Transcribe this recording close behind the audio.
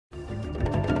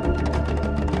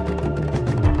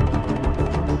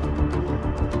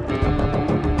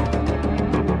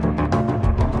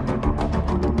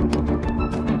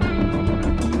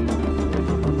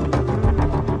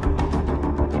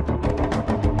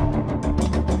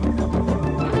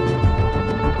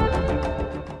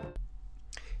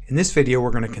In this video,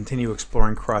 we're going to continue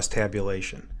exploring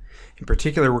cross-tabulation. In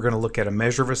particular, we're going to look at a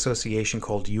measure of association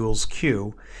called Yule's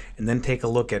Q, and then take a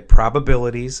look at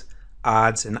probabilities,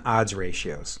 odds, and odds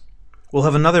ratios. We'll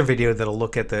have another video that'll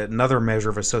look at another measure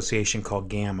of association called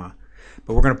gamma,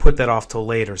 but we're going to put that off till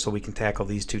later so we can tackle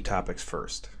these two topics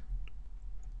first.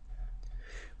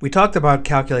 We talked about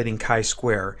calculating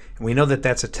chi-square, and we know that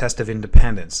that's a test of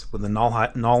independence with a null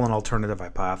and alternative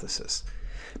hypothesis.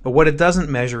 But what it doesn't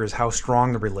measure is how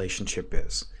strong the relationship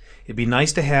is. It'd be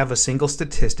nice to have a single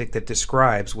statistic that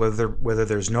describes whether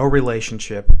there's no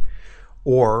relationship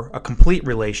or a complete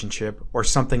relationship or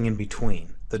something in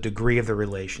between, the degree of the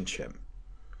relationship.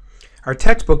 Our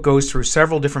textbook goes through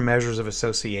several different measures of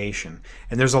association,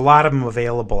 and there's a lot of them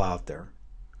available out there.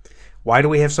 Why do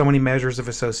we have so many measures of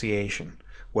association?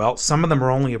 Well, some of them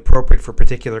are only appropriate for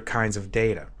particular kinds of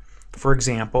data. For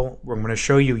example, we're going to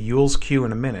show you Yule's Q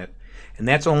in a minute, and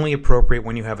that's only appropriate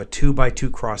when you have a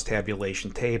 2x2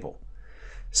 cross-tabulation table.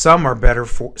 Some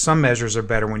measures are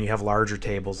better when you have larger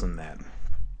tables than that.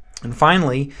 And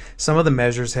finally, some of the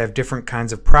measures have different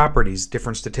kinds of properties,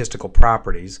 different statistical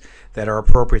properties that are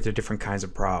appropriate to different kinds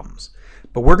of problems.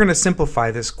 But we're going to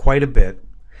simplify this quite a bit,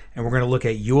 and we're going to look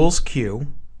at Yule's Q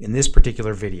in this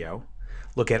particular video,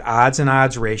 look at odds and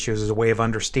odds ratios as a way of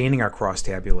understanding our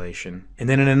cross-tabulation, and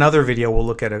then in another video we'll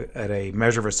look at a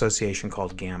measure of association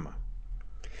called gamma.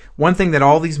 One thing that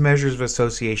all these measures of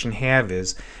association have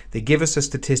is they give us a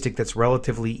statistic that's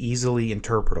relatively easily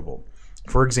interpretable.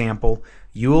 For example,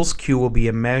 Yule's Q will be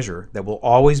a measure that will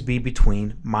always be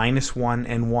between -1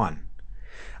 and 1.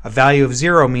 A value of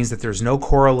 0 means that there's no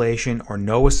correlation or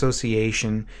no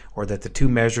association, or that the two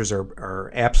measures are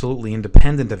absolutely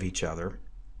independent of each other.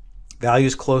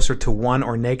 Values closer to 1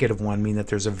 or -1 mean that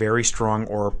there's a very strong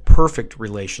or perfect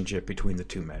relationship between the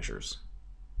two measures.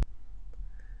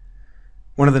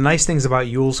 One of the nice things about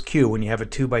Yule's Q when you have a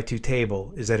 2x2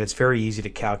 table is that it's very easy to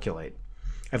calculate.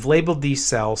 I've labeled these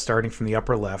cells starting from the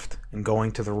upper left and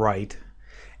going to the right,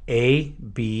 A,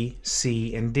 B,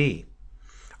 C, and D.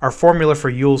 Our formula for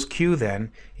Yule's Q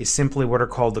then is simply what are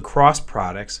called the cross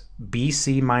products,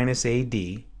 BC minus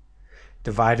AD,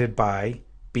 divided by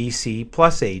BC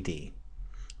plus AD.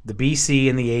 The BC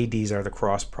and the ADs are the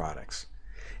cross products.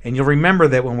 And you'll remember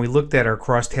that when we looked at our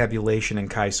cross-tabulation and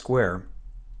chi-square,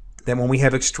 that when we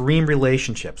have extreme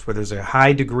relationships where there's a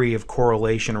high degree of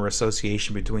correlation or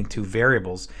association between two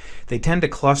variables, they tend to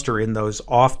cluster in those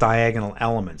off-diagonal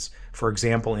elements, for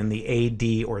example in the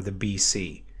AD or the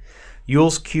BC.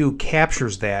 Yule's Q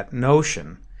captures that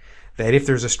notion that if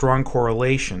there's a strong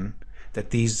correlation,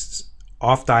 that these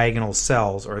off-diagonal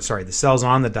cells, or sorry, the cells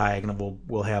on the diagonal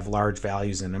will have large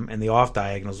values in them, and the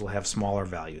off-diagonals will have smaller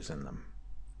values in them.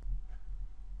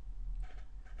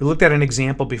 We looked at an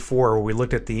example before where we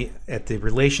looked at the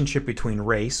relationship between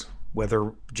race,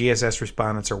 whether GSS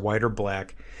respondents are white or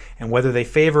black, and whether they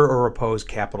favor or oppose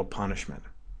capital punishment.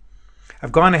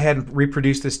 I've gone ahead and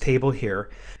reproduced this table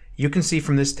here. You can see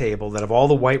from this table that of all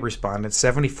the white respondents,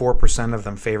 74% of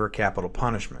them favor capital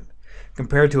punishment,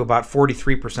 compared to about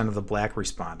 43% of the black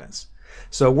respondents.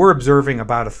 So we're observing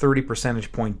about a 30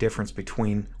 percentage point difference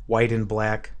between white and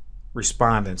black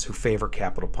respondents who favor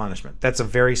capital punishment. That's a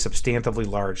very substantively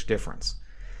large difference.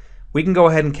 We can go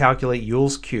ahead and calculate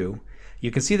Yule's Q. You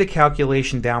can see the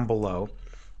calculation down below.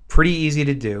 Pretty easy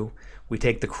to do. We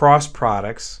take the cross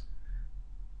products,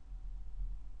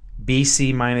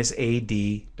 BC minus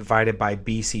AD divided by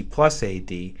BC plus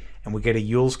AD, and we get a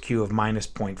Yule's Q of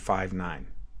 -0.59.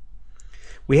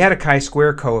 We had a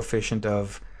chi-square coefficient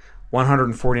of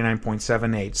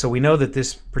 149.78, so we know that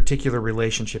this particular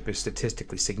relationship is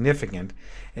statistically significant,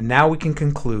 and now we can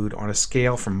conclude on a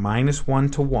scale from -1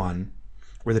 to 1,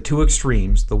 where the two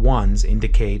extremes, the ones,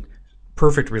 indicate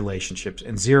perfect relationships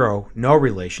and 0, no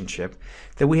relationship,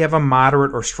 that we have a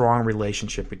moderate or strong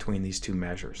relationship between these two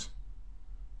measures.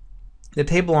 The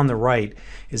table on the right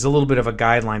is a little bit of a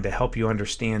guideline to help you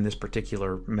understand this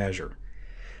particular measure.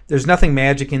 There's nothing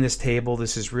magic in this table.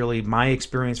 This is really my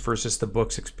experience versus the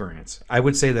book's experience. I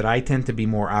would say that I tend to be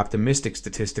more optimistic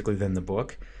statistically than the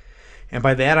book. And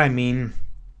by that I mean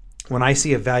when I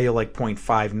see a value like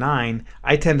 0.59,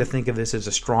 I tend to think of this as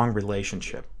a strong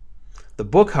relationship. The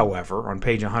book, however, on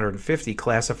page 150,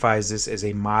 classifies this as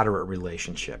a moderate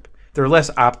relationship. They're less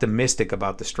optimistic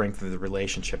about the strength of the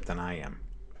relationship than I am.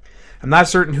 I'm not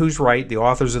certain who's right, the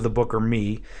authors of the book or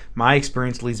me. My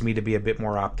experience leads me to be a bit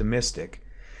more optimistic.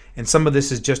 And some of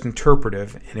this is just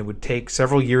interpretive, and it would take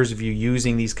several years of you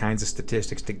using these kinds of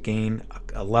statistics to gain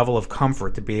a level of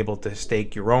comfort to be able to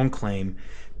stake your own claim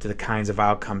to the kinds of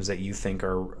outcomes that you think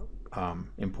are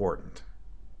important.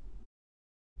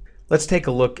 Let's take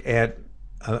a look at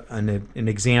an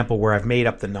example where I've made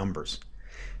up the numbers.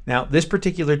 Now, this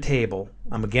particular table,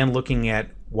 I'm again looking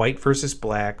at white versus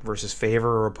black versus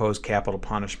favor or oppose capital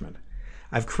punishment.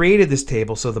 I've created this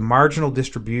table so the marginal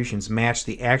distributions match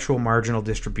the actual marginal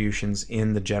distributions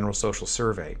in the general social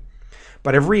survey.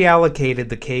 But I've reallocated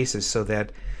the cases so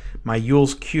that my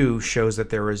Yule's Q shows that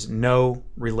there is no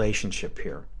relationship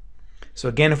here. So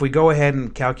again, if we go ahead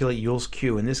and calculate Yule's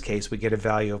Q, in this case we get a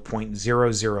value of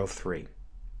 0.003.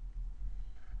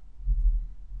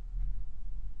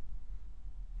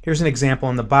 Here's an example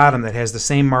on the bottom that has the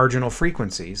same marginal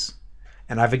frequencies,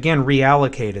 and I've again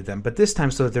reallocated them, but this time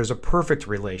so that there's a perfect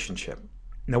relationship.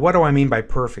 Now, what do I mean by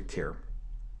perfect here?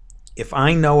 If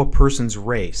I know a person's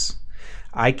race,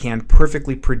 I can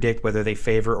perfectly predict whether they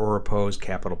favor or oppose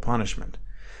capital punishment.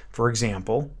 For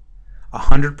example,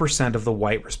 100% of the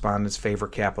white respondents favor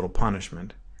capital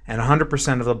punishment, and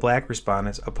 100% of the black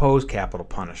respondents oppose capital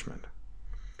punishment.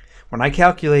 When I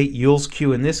calculate Yule's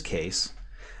Q in this case,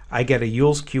 I get a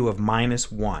Yule's Q of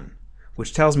 -1,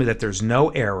 which tells me that there's no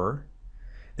error.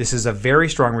 This is a very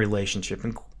strong relationship.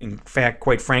 In fact,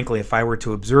 quite frankly, if I were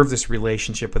to observe this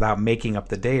relationship without making up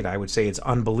the data, I would say it's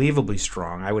unbelievably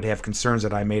strong. I would have concerns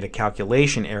that I made a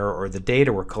calculation error or the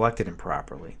data were collected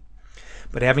improperly.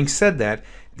 But having said that,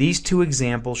 these two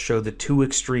examples show the two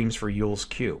extremes for Yule's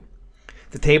Q.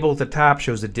 The table at the top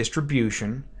shows the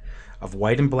distribution of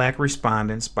white and black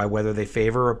respondents by whether they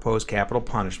favor or oppose capital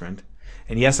punishment.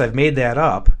 And yes, I've made that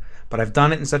up, but I've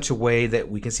done it in such a way that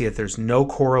we can see that there's no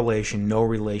correlation, no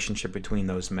relationship between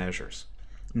those measures.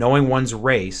 Knowing one's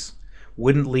race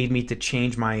wouldn't lead me to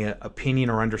change my opinion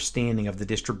or understanding of the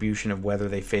distribution of whether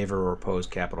they favor or oppose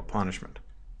capital punishment.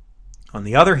 On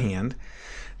the other hand,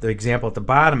 the example at the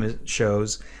bottom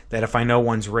shows that if I know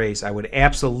one's race, I would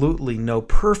absolutely know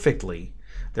perfectly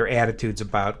their attitudes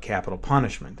about capital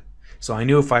punishment. So I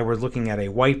knew if I were looking at a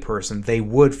white person, they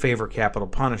would favor capital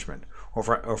punishment.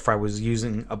 Or if I was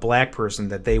using a black person,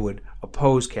 that they would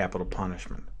oppose capital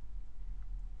punishment.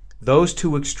 Those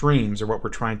two extremes are what we're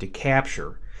trying to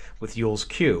capture with Yule's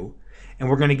Q, and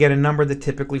we're going to get a number that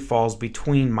typically falls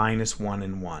between -1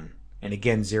 and 1. And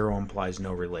again, 0 implies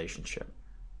no relationship.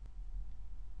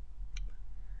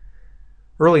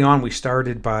 Early on, we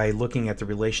started by looking at the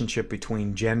relationship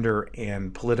between gender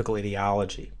and political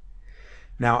ideology.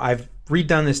 Now, I've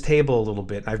redone this table a little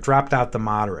bit. I've dropped out the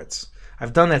moderates.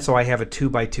 I've done that so I have a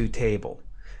 2x2 table.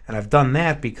 And I've done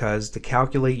that because to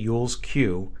calculate Yule's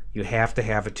Q, you have to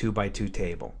have a 2x2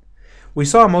 table. We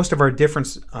saw most of our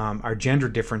gender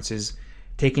differences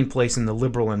taking place in the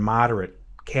liberal and moderate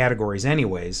categories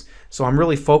anyways, so I'm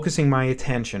really focusing my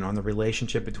attention on the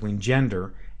relationship between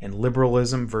gender and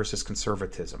liberalism versus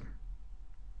conservatism.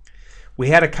 We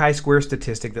had a chi-square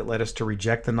statistic that led us to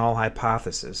reject the null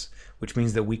hypothesis, which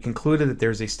means that we concluded that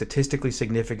there's a statistically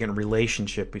significant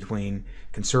relationship between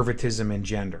conservatism and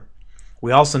gender.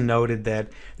 We also noted that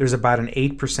there's about an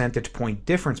 8 percentage point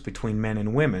difference between men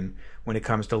and women when it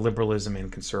comes to liberalism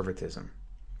and conservatism.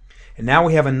 And now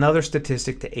we have another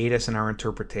statistic to aid us in our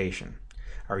interpretation.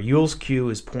 Our Yule's Q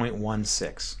is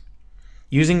 0.16.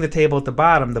 Using the table at the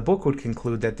bottom, the book would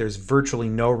conclude that there's virtually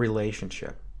no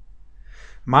relationship.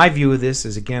 My view of this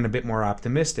is again a bit more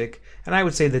optimistic, and I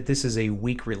would say that this is a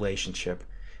weak relationship.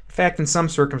 In fact, in some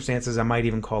circumstances I might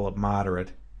even call it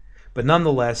moderate. But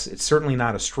nonetheless, it's certainly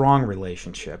not a strong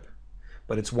relationship,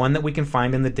 but it's one that we can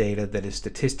find in the data that is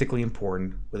statistically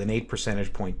important with an 8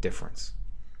 percentage point difference.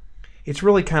 It's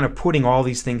really kind of putting all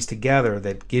these things together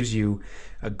that gives you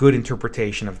a good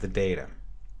interpretation of the data.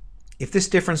 If this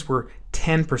difference were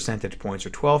 10 percentage points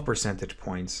or 12 percentage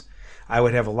points, I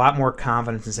would have a lot more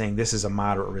confidence in saying this is a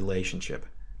moderate relationship.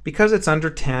 Because it's under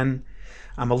 10,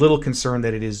 I'm a little concerned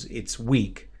that it's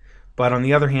weak, but on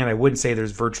the other hand, I wouldn't say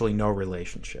there's virtually no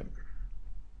relationship.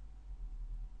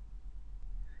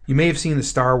 You may have seen the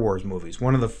Star Wars movies.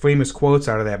 One of the famous quotes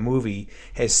out of that movie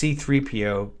has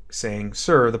C-3PO saying,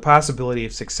 "Sir, the possibility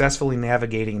of successfully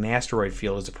navigating an asteroid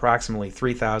field is approximately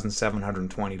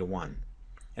 3,720 to 1.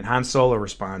 And Han Solo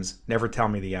responds, "Never tell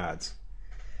me the odds."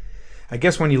 I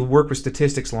guess when you work with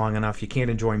statistics long enough, you can't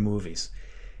enjoy movies.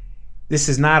 This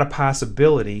is not a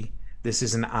possibility, this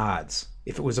is an odds.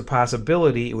 If it was a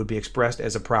possibility, it would be expressed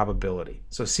as a probability.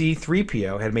 So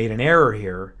C-3PO had made an error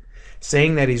here,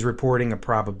 saying that he's reporting a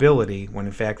probability when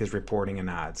in fact he's reporting an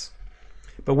odds.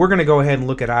 But we're going to go ahead and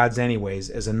look at odds anyways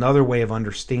as another way of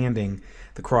understanding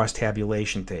the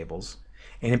cross-tabulation tables.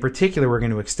 And in particular, we're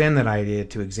going to extend that idea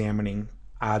to examining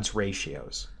odds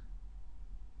ratios.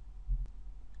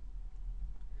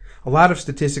 A lot of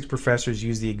statistics professors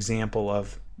use the example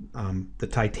of the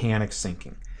Titanic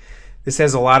sinking. This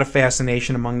has a lot of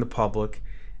fascination among the public.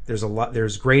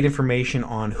 There's great information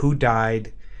on who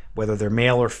died, whether they're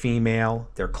male or female,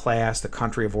 their class, the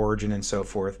country of origin, and so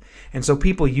forth. And so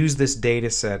people use this data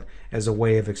set as a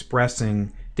way of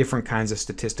expressing different kinds of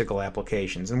statistical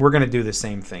applications. And we're going to do the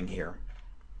same thing here.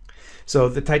 So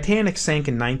the Titanic sank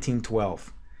in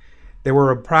 1912. There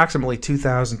were approximately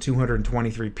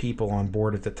 2,223 people on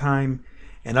board at the time,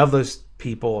 and of those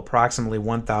people, approximately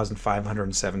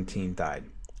 1,517 died.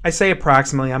 I say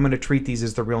approximately. I'm going to treat these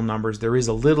as the real numbers. There is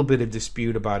a little bit of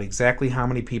dispute about exactly how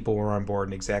many people were on board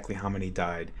and exactly how many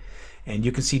died. And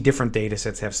you can see different data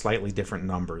sets have slightly different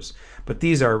numbers, but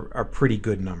these are pretty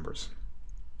good numbers.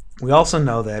 We also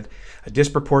know that a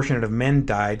disproportionate of men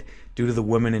died due to the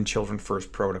Women and Children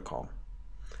First protocol.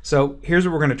 So here's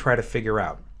what we're going to try to figure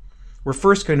out. We're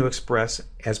first going to express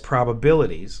as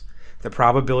probabilities the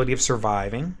probability of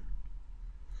surviving,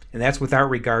 and that's without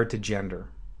regard to gender.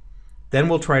 Then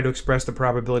we'll try to express the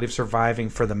probability of surviving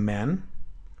for the men,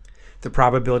 the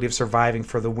probability of surviving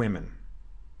for the women.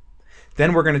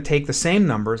 Then we're going to take the same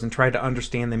numbers and try to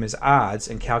understand them as odds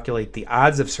and calculate the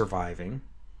odds of surviving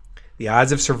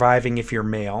if you're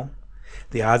male,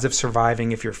 the odds of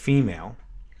surviving if you're female,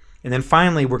 and then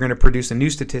finally we're going to produce a new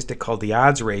statistic called the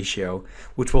odds ratio,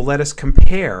 which will let us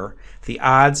compare the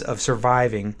odds of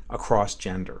surviving across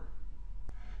gender.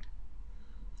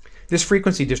 This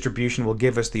frequency distribution will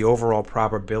give us the overall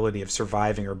probability of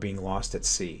surviving or being lost at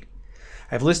sea.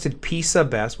 I've listed P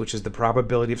sub s, which is the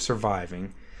probability of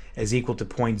surviving, as equal to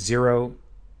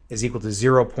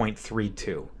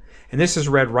 0.32. And this is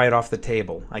read right off the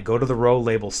table. I go to the row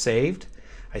labeled saved.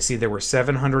 I see there were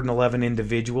 711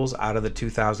 individuals out of the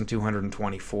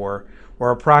 2,224,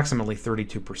 or approximately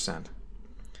 32%.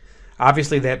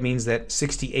 Obviously that means that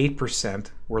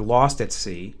 68% were lost at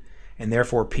sea, and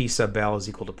therefore P sub L is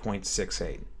equal to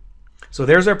 0.68. So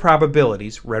there's our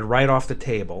probabilities read right off the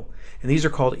table, and these are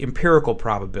called empirical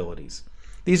probabilities.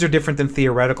 These are different than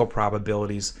theoretical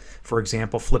probabilities, for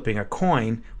example flipping a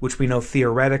coin, which we know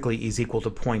theoretically is equal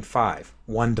to 0.5,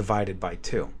 1 divided by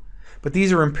 2. But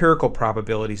these are empirical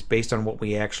probabilities based on what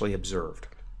we actually observed.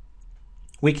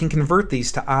 We can convert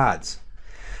these to odds.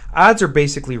 Odds are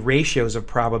basically ratios of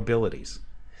probabilities.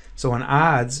 So an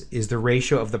odds is the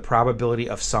ratio of the probability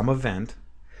of some event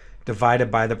divided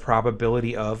by the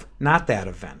probability of not that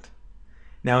event.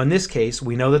 Now in this case,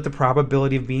 we know that the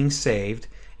probability of being saved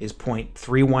is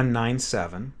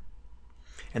 0.3197,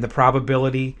 and the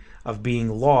probability of being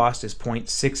lost is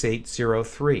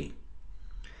 0.6803.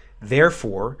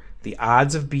 Therefore, the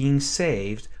odds of being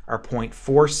saved are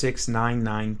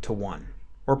 0.4699 to 1,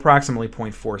 or approximately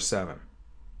 0.47.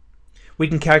 We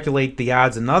can calculate the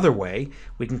odds another way.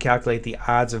 We can calculate the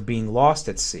odds of being lost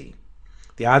at sea.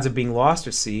 The odds of being lost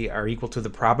at sea are equal to the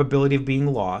probability of being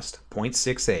lost,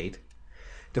 0.68,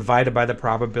 divided by the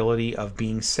probability of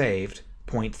being saved,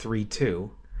 0.32,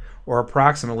 or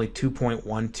approximately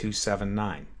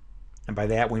 2.1279. And by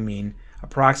that we mean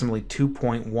approximately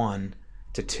 2.1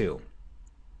 to 2.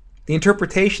 The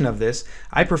interpretation of this,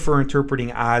 I prefer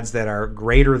interpreting odds that are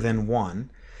greater than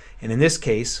 1. And in this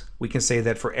case, we can say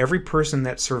that for every person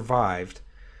that survived,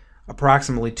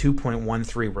 approximately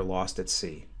 2.13 were lost at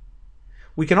sea.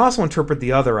 We can also interpret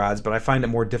the other odds, but I find it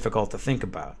more difficult to think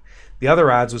about. The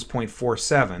other odds was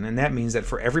 0.47, and that means that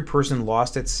for every person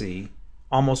lost at sea,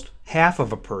 almost half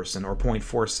of a person, or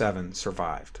 0.47,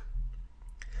 survived.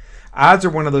 Odds are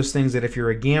one of those things that if you're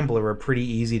a gambler are pretty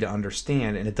easy to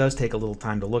understand, and it does take a little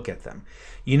time to look at them.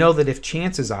 You know that if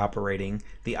chance is operating,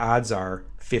 the odds are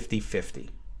 50-50.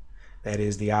 That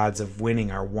is, the odds of winning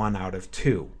are 1 out of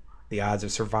 2. The odds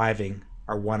of surviving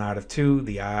are 1 out of 2.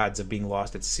 The odds of being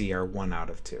lost at sea are 1 out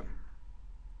of 2.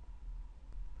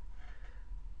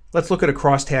 Let's look at a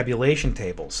cross-tabulation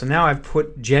table. So now I've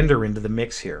put gender into the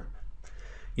mix here.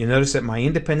 You notice that my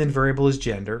independent variable is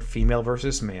gender, female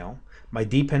versus male. My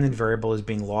dependent variable is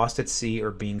being lost at sea or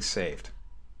being saved.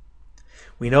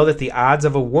 We know that the odds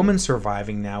of a woman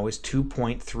surviving now is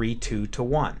 2.32 to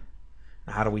 1.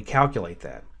 Now how do we calculate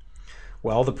that?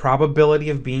 Well, the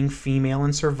probability of being female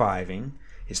and surviving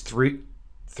is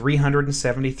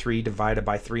 373 divided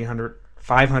by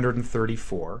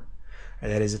 534.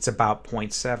 And that is, it's about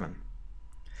 0.7.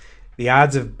 The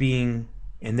odds of being,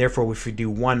 and therefore if we do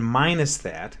 1 minus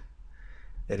that,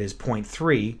 that is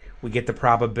 0.3, we get the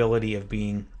probability of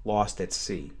being lost at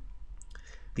sea.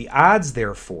 The odds,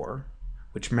 therefore,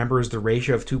 which remember is the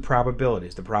ratio of two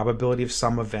probabilities, the probability of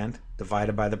some event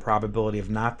divided by the probability of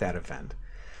not that event.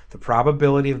 The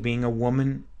probability of being a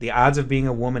woman, the odds of being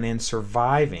a woman and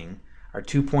surviving are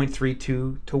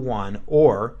 2.32 to 1,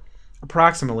 or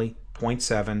approximately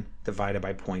 0.7 divided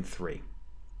by 0.3.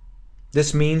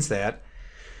 This means that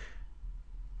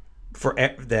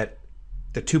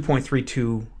the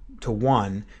 2.32 to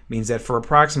 1 means that for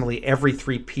approximately every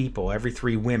 3 people, every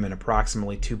 3 women,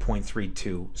 approximately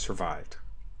 2.32 survived.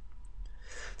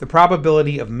 The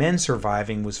probability of men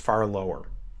surviving was far lower,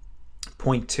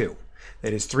 0.2.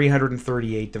 That is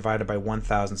 338 divided by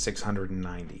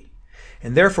 1,690.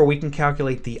 And therefore we can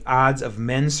calculate the odds of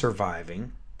men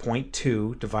surviving,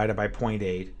 0.2 divided by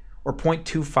 0.8, or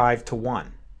 0.25 to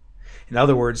 1. In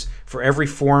other words, for every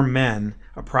 4 men,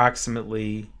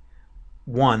 approximately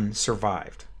 1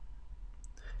 survived.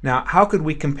 Now, how could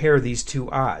we compare these two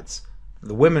odds?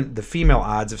 The female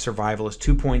odds of survival is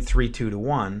 2.32 to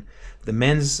 1. The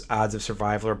men's odds of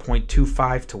survival are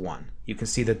 0.25 to 1. You can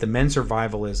see that the men's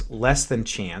survival is less than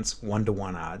chance, 1 to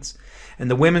 1 odds, and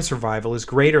the women's survival is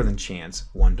greater than chance,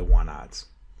 1 to 1 odds.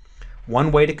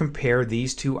 One way to compare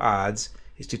these two odds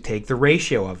is to take the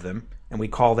ratio of them, and we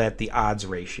call that the odds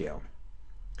ratio.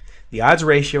 The odds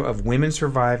ratio of women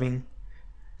surviving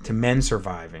to men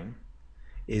surviving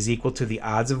is equal to the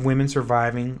odds of women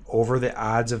surviving over the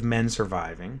odds of men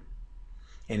surviving,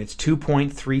 and it's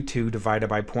 2.32 divided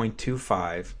by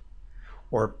 0.25,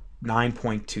 or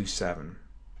 9.27.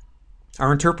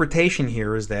 Our interpretation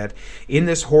here is that in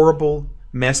this horrible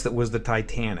mess that was the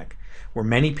Titanic, where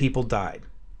many people died,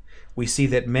 we see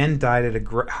that men died at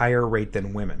a higher rate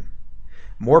than women.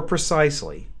 More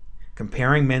precisely,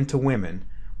 comparing men to women,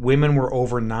 women were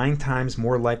over 9 times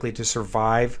more likely to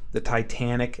survive the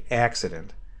Titanic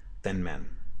accident than men.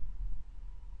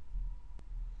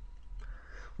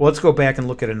 Well, let's go back and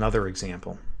look at another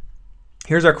example.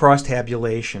 Here's our cross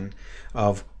tabulation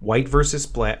of white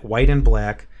and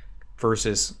black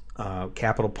versus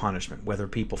capital punishment, whether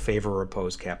people favor or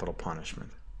oppose capital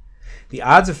punishment. The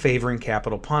odds of favoring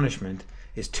capital punishment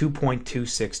is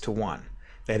 2.26 to 1.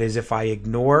 That is, if I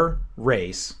ignore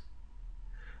race,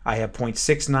 I have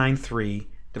 0.693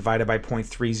 divided by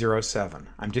 0.307.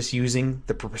 I'm just using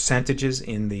the percentages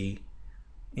in the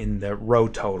row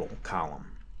total column.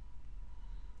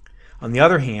 On the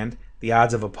other hand, the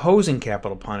odds of opposing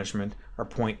capital punishment are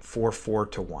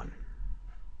 0.44 to 1.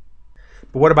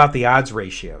 But what about the odds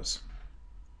ratios?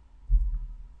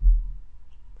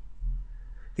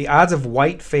 The odds of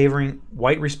white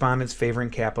respondents favoring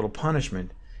capital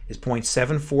punishment is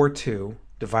 0.742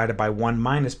 divided by 1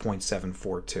 minus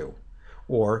 0.742,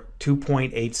 or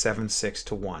 2.876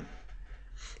 to 1.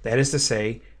 That is to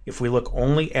say, if we look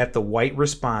only at the white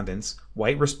respondents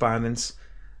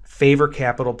favor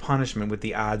capital punishment with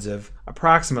the odds of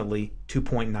approximately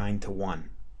 2.9 to 1.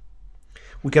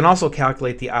 We can also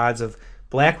calculate the odds of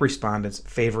black respondents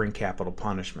favoring capital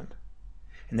punishment.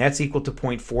 And that's equal to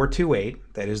 0.428,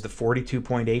 that is the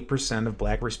 42.8% of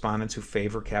black respondents who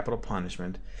favor capital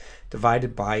punishment,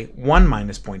 divided by 1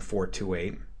 minus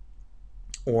 0.428,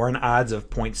 or an odds of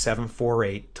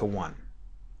 0.748 to 1.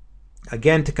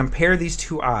 Again, to compare these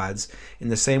two odds in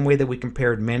the same way that we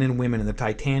compared men and women in the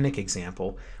Titanic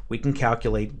example, we can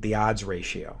calculate the odds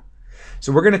ratio.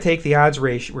 So we're going to take the odds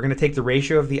ratio, we're going to take the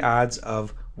ratio of the odds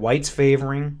of whites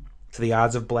favoring to the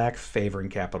odds of blacks favoring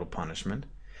capital punishment.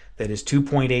 That is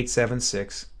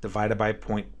 2.876 divided by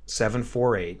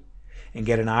 0.748, and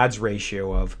get an odds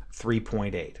ratio of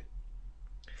 3.8.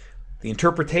 The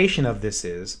interpretation of this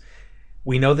is,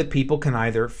 we know that people can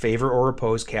either favor or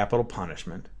oppose capital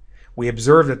punishment. We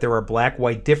observe that there are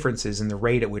black-white differences in the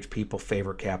rate at which people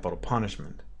favor capital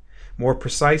punishment. More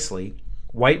precisely,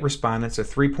 white respondents are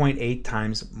 3.8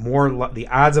 times more, the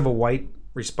odds of a white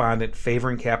respondent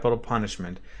favoring capital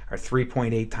punishment are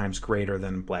 3.8 times greater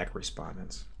than black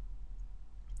respondents.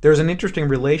 There's an interesting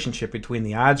relationship between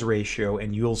the odds ratio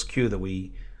and Yule's Q that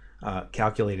we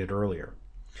calculated earlier.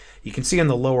 You can see on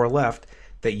the lower left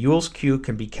that Yule's Q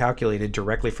can be calculated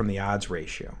directly from the odds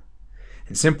ratio.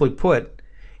 And simply put,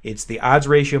 it's the odds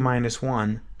ratio minus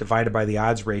 1 divided by the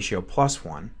odds ratio plus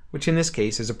 1, which in this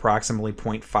case is approximately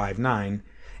 0.59,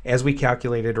 as we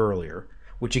calculated earlier,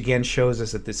 which again shows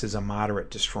us that this is a moderate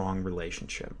to strong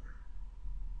relationship.